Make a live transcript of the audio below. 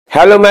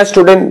Hello my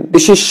student,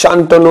 this is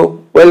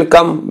Shantanu.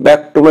 Welcome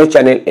back to my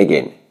channel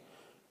again.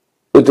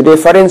 With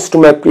reference to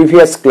my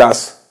previous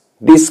class,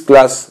 this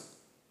class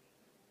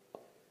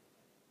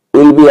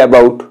will be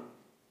about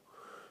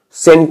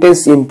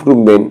sentence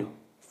improvement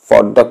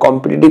for the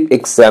competitive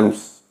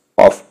exams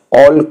of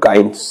all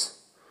kinds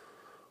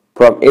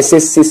from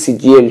SSC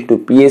CGL to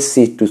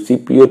PSC to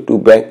CPO to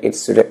bank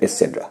etc.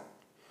 etc.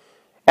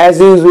 As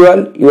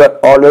usual, you are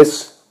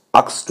always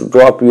asked to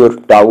drop your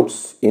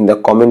doubts in the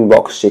comment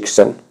box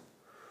section.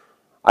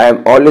 I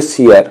am always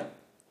here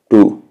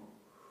to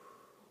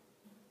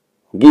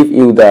give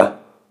you the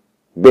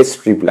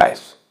best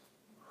replies.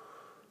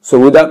 So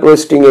without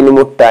wasting any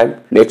more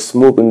time, let's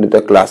move into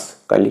the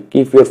class. Kindly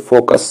keep your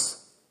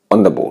focus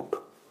on the board.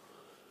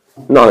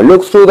 Now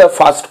look through the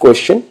first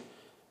question.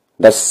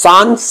 The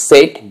sun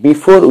set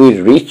before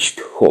we reached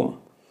home.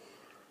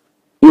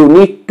 You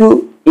need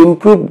to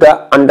improve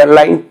the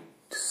underlined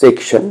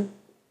section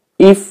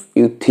if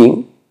you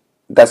think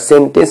the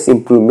sentence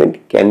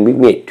improvement can be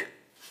made.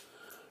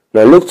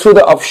 Now look through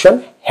the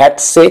option. Had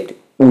said,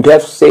 would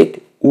have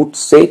said, would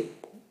say,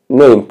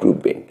 no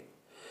improvement.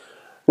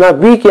 Now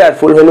be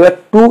careful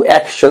whenever two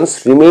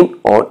actions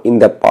remain on in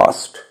the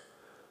past.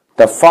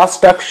 The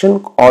first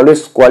action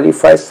always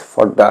qualifies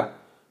for the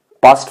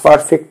past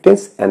perfect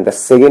tense and the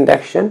second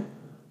action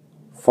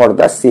for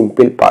the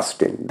simple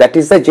past tense. That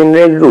is the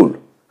general rule.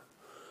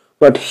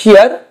 But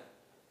here,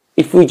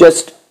 if we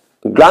just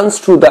glance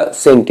through the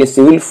sentence,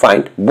 you will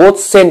find both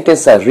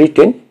sentences are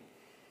written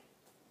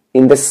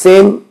in the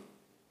same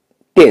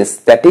tense,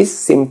 that is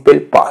simple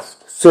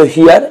past. So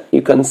here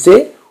you can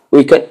say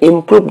we can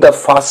improve the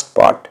first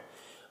part.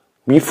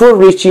 Before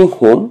reaching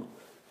home,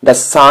 the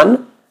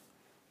sun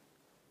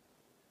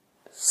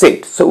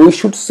set. So we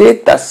should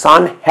say the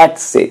sun had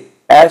set,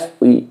 as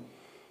we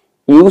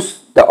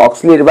use the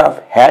auxiliary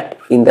verb had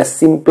in the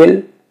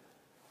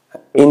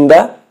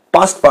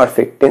past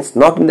perfect tense,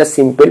 not in the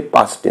simple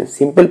past tense.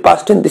 Simple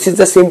past tense, this is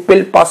the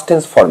simple past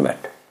tense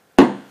format.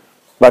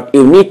 But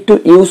you need to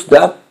use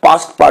the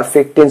past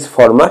perfect tense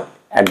format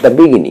at the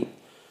beginning.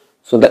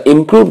 So the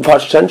improved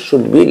version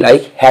should be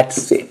like had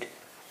said.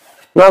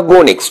 Now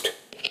go next.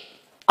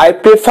 I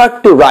prefer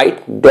to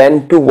write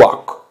than to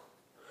walk.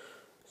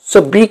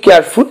 So be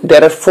careful,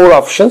 there are four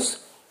options.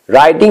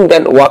 Riding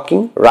then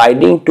walking,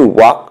 riding to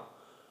walk,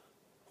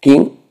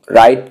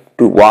 ride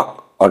to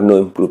walk, or no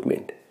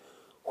improvement.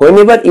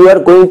 Whenever you are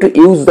going to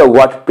use the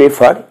word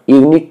prefer,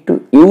 you need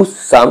to use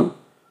some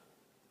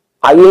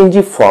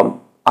ing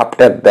form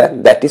after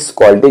that is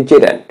called a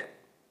gerund,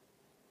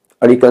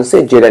 or you can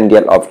say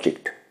gerundial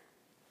object.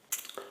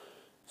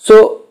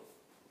 So,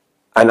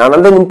 and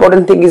another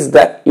important thing is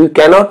that you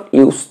cannot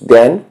use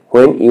than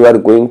when you are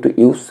going to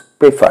use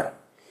prefer.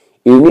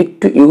 You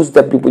need to use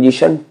the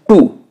preposition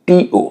to,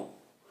 to.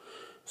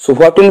 So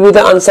what will be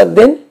the answer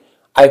then?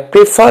 I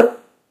prefer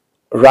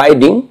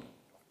riding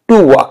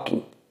to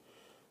walking.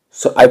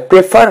 So I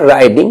prefer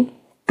riding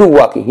to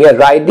walking. Here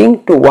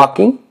riding to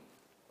walking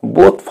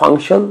both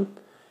function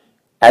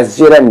as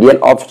gerundial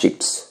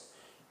objects.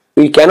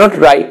 We cannot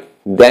write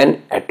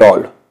then at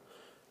all.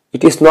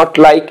 It is not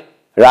like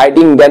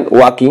riding then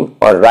walking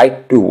or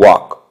ride to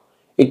walk.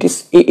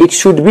 It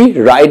should be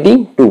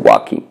riding to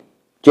walking,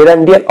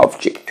 gerundial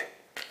object.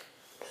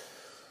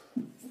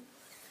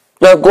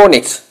 Now go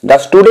next. The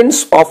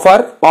students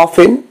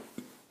often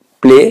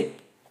play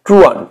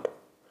truant.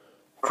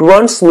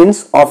 Truants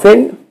means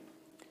often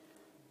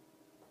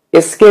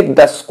escape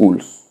the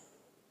schools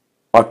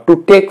or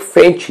to take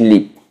French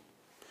leave.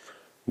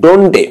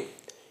 Don't they?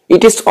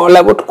 It is all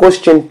about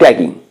question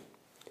tagging.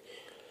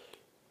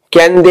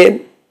 Can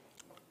they?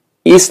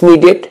 Is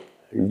needed?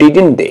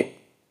 Didn't they?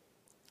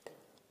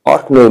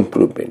 Or no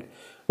improvement.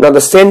 Now the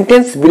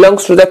sentence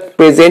belongs to the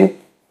present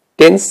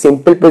tense,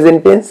 simple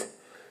present tense.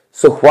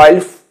 So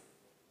while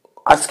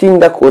asking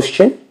the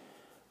question,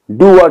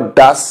 do or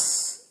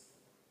does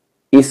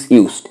is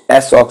used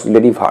as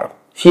auxiliary verb.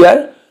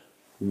 Here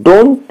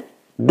don't,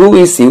 do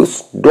is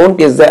used. Don't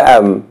is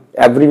the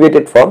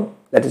abbreviated form,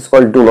 that is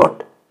called do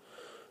not,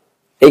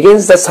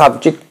 against the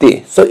subject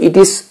they. So it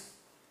is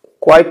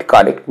quite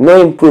correct.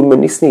 No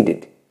improvement is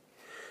needed.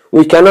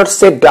 We cannot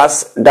say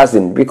does,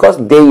 doesn't,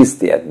 because they is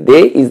there.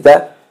 They is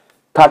the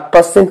third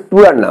person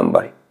plural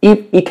number.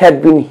 If it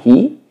had been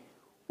he,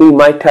 we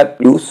might have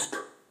used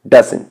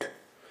doesn't.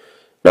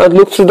 Now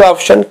look through the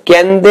option.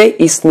 Can they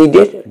is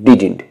needed,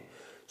 didn't.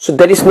 So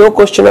there is no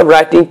question of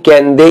writing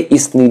can they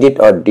is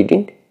needed or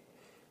didn't.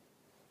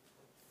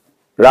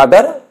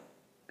 Rather,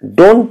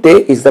 don't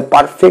they is the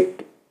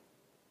perfect,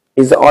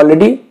 is the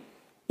already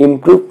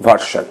improved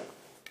version.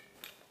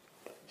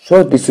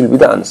 So this will be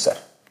the answer.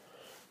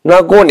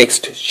 Now go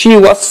next. She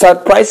was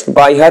surprised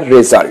by her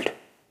result.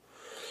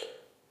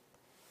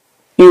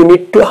 You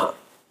need to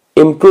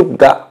improve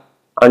the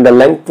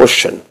underlined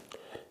portion.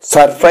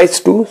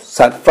 Surprised to,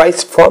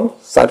 surprised from,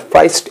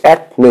 surprised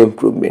at, no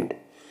improvement.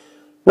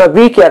 Now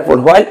be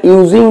careful while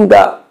using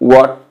the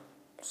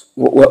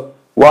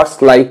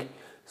words like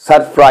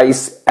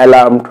surprise,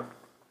 alarmed,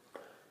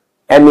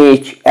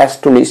 amazed,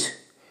 astonished.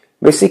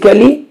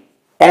 Basically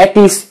at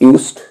is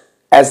used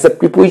as the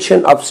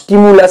preposition of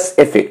stimulus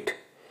effect.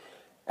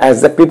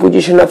 As the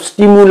preposition of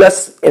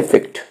stimulus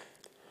effect.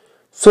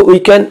 So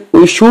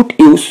we should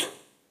use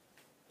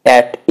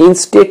at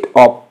instead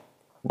of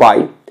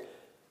by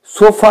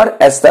so far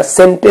as the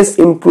sentence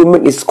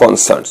improvement is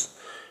concerned.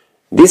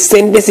 This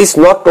sentence is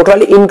not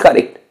totally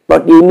incorrect,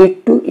 but you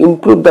need to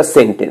improve the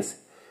sentence.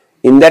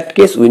 In that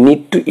case, we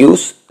need to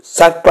use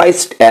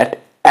surprised at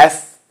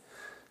as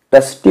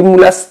the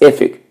stimulus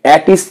effect.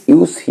 At is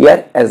used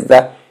here as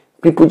the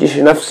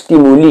preposition of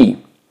stimuli.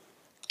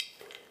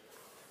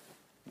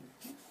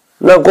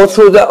 Now go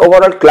through the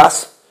overall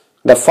class.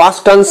 The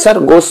first answer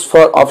goes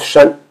for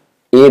option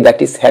A,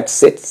 that is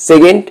headset.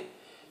 Second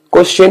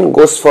question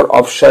goes for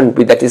option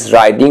B, that is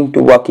riding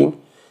to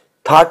walking.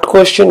 Third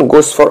question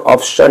goes for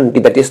option D,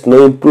 that is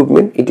no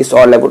improvement. It is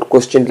all about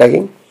question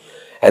tagging.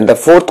 And the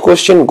fourth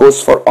question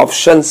goes for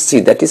option C,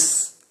 that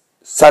is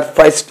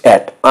surprised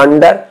at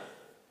under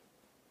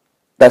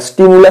the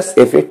stimulus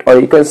effect, or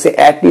you can say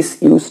at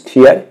is used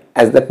here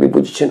as the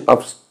preposition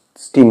of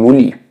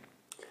stimuli.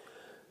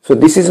 So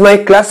this is my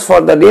class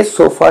for the day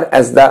so far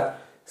as the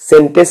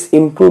sentence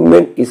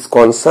improvement is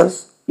concerned.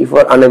 If you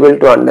are unable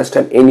to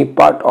understand any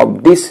part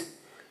of this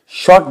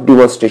short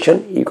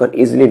demonstration, you can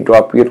easily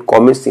drop your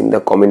comments in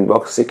the comment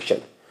box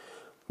section.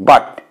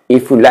 But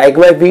if you like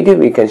my video,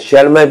 you can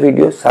share my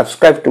video,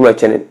 subscribe to my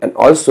channel, and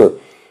also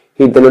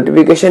hit the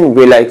notification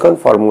bell icon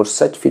for more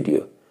such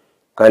video.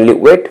 Kindly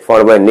wait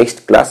for my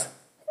next class.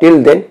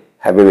 Till then,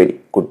 have a very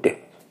good day.